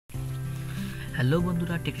Hello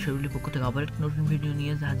বন্ধুরা, take শরীফুলের পক্ষ থেকে আবার একটা নতুন ভিডিও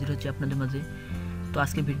নিয়ে হাজির হচ্ছে আপনাদের মাঝে। তো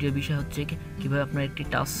আজকে ভিডিওর বিষয় হচ্ছে কীভাবে আপনার একটি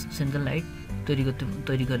টাচ সেন্সার লাইট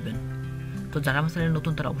তৈরি করবেন। তো যারা আমার চ্যানেলে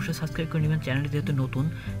নতুন তারা অবশ্যই সাবস্ক্রাইব করে নেবেন। চ্যানেলটি যেহেতু নতুন,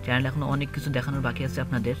 চ্যানেলে এখনও অনেক কিছু দেখানোর বাকি আছে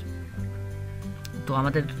আপনাদের। তো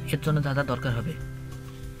আমাদের এর জন্য যা যা দরকার হবে,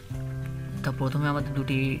 তা প্রথমে আমাদের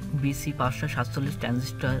দুটি BC547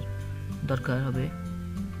 ট্রানজিস্টর দরকার হবে,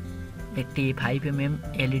 একটি 5mm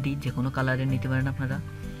LED যে কোনো কালারের নিতে পারেন আপনারা,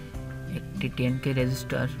 একটি 10K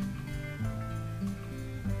রেজিস্টার,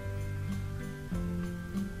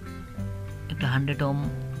 একটা 100 ওহম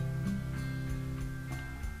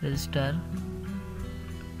রেজিস্টার,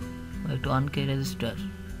 একটা 1K রেজিস্টার,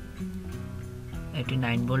 একটি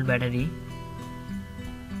 9 ভোল্ট ব্যাটারি,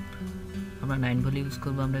 আমরা 9 ভোল্ট ইউজ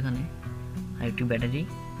করবো আমরা এখানে, আর একটি ব্যাটারি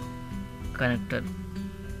কানেক্টর।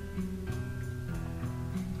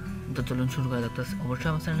 তো চলুন শুরু করা যাক। অবশ্যই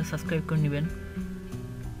আমার চ্যানেলে সাবস্ক্রাইব করে নেবেন।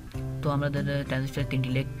 তো আমাদের ট্রানজিস্টার 3টি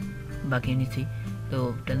লেগ বাকিয়ে নিচ্ছি। তো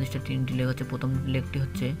ট্রানজিস্টার 3টি লেগ হচ্ছে, প্রথম লেগটি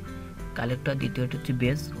হচ্ছে কালেক্টর, দ্বিতীয়টি হচ্ছে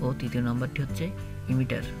বেস ও তৃতীয় নম্বরটি হচ্ছে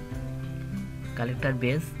ইমিটার। কালেক্টর,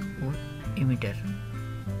 বেস ও ইমিটার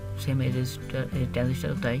সেম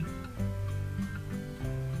ট্রানজিস্টারও তাই।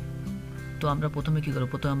 তো আমরা প্রথমে কী করবো,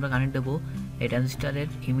 প্রথমে আমরা কানেক্ট দেবো এই ট্রানজিস্টারের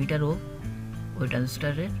ইমিটার ও ওই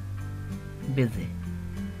ট্রানজিস্টারের বেসে।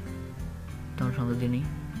 তো আমরা সঙ্গে দিয়ে নিই।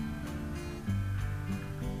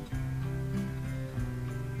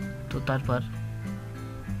 তো তারপর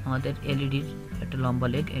আমাদের এলইডির একটা লম্বা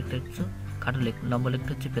লেগ, একটা হচ্ছে খাটো লেগ। লম্বা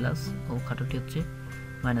লেগটা হচ্ছে প্লাস ও খাটোটি হচ্ছে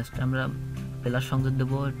মাইনাসটা। আমরা প্লাস সংযোগ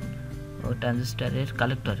দেবো ও ট্রানজিস্টারের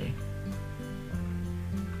কালেক্টরে।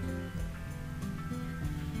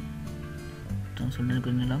 ট্রান্সফার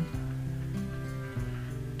করে নিলাম।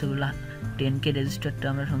 তো 10K রেজিস্টারটা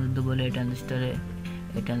আমরা সংযোগ দেবো এই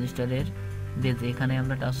ট্রানজিস্টারের বেজে। এখানে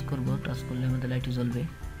আমরা টাচ করব, টাচ করলে আমাদের লাইটটি জ্বলবে।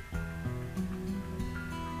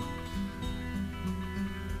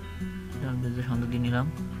 বেজে সংযোগ দিয়ে নিলাম।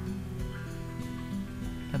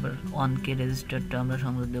 তারপর 1K রেজিস্টারটা আমরা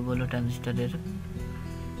সংযোগ দেবো হলো ট্রানজিস্টারের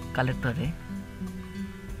কালেক্টরে।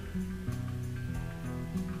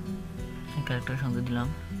 কালেক্টর সংযোগ দিলাম।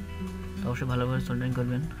 তো অবশ্যই ভালোভাবে সোল্ডারিং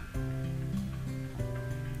করবেন।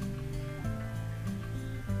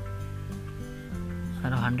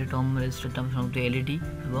 আর 100 ওহম রেজিস্টারটা আমরা সংযোগ দেবো এলইডি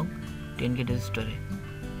এবং 10K রেজিস্টারে।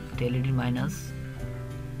 তো এলইডি মাইনাস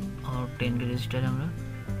আর 10K রেজিস্টারে আমরা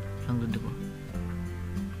সংযোগ দেবো।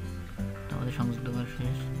 তো আমাদের সংযোগ দেওয়া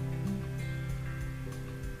শেষ।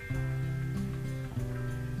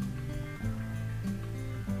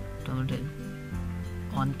 তো আমাদের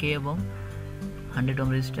 1K এবং 100 ওহম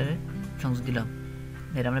রেজিস্টারে সংযোগ দিলাম।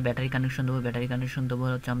 এর আমরা ব্যাটারি কানেকশন দেবো। ব্যাটারি কানেকশন দেবো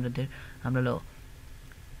হচ্ছে আমরা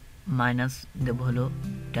মাইনাস দেবো হলো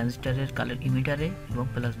ট্রানজিস্টারের ইমিটারে এবং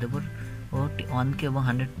প্লাস দেবো ও 1K এবং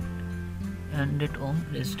 100 ওহম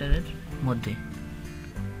রেজিস্টারের মধ্যে।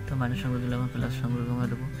 তো মাইনাস সংযোগ দিলাম, প্লাস সংযোগ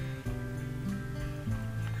দেবো।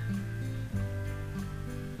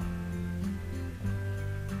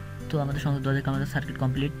 তো আমাদের সংযোগ দেওয়া আমাদের সার্কিট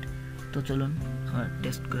কমপ্লিট। তো চলুন আমরা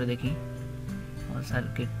টেস্ট করে দেখি আমার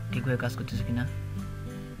সার্কিট ঠিকভাবে কাজ করতেছে কিনা।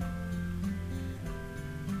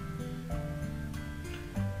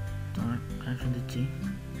 তো আমরা কানেকশন দিচ্ছি।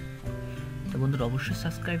 তো বন্ধুরা অবশ্যই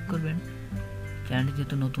সাবস্ক্রাইব করবেন, চ্যানেলটি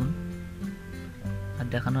যেহেতু নতুন। আর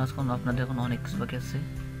দেখানো আপনাদের এখন অনেক কিছু বাকি আছে।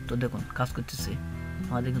 তো দেখুন কাজ করতেছে।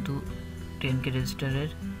 আমাদের কিন্তু 10K রেজিস্টারের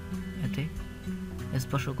এতে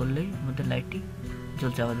স্পর্শ করলেই আমাদের লাইটটি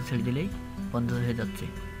জ্বলছে, আওয়াজে ছেড়ে দিলেই বন্ধ হয়ে যাচ্ছে।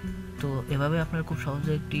 তো এভাবে আপনারা খুব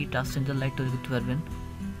সহজে একটি টাচ সেন্সার লাইট তৈরি করতে পারবেন।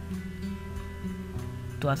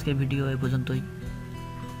 তো আজকের ভিডিও এই পর্যন্তই।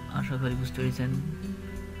 আশা করি বুঝতে পেরেছেন।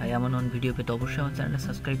 আর এমন ভিডিও পেতে অবশ্যই আমার চ্যানেলে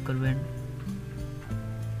সাবস্ক্রাইব করবেন।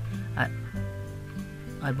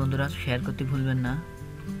 আর বন্ধুরা শেয়ার করতে ভুলবেন না,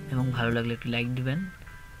 এবং ভালো লাগলে একটি লাইক দিবেন।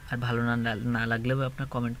 আর ভালো না লাগলেও আপনার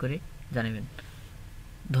কমেন্ট করে জানাবেন।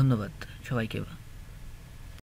 ধন্যবাদ সবাইকে।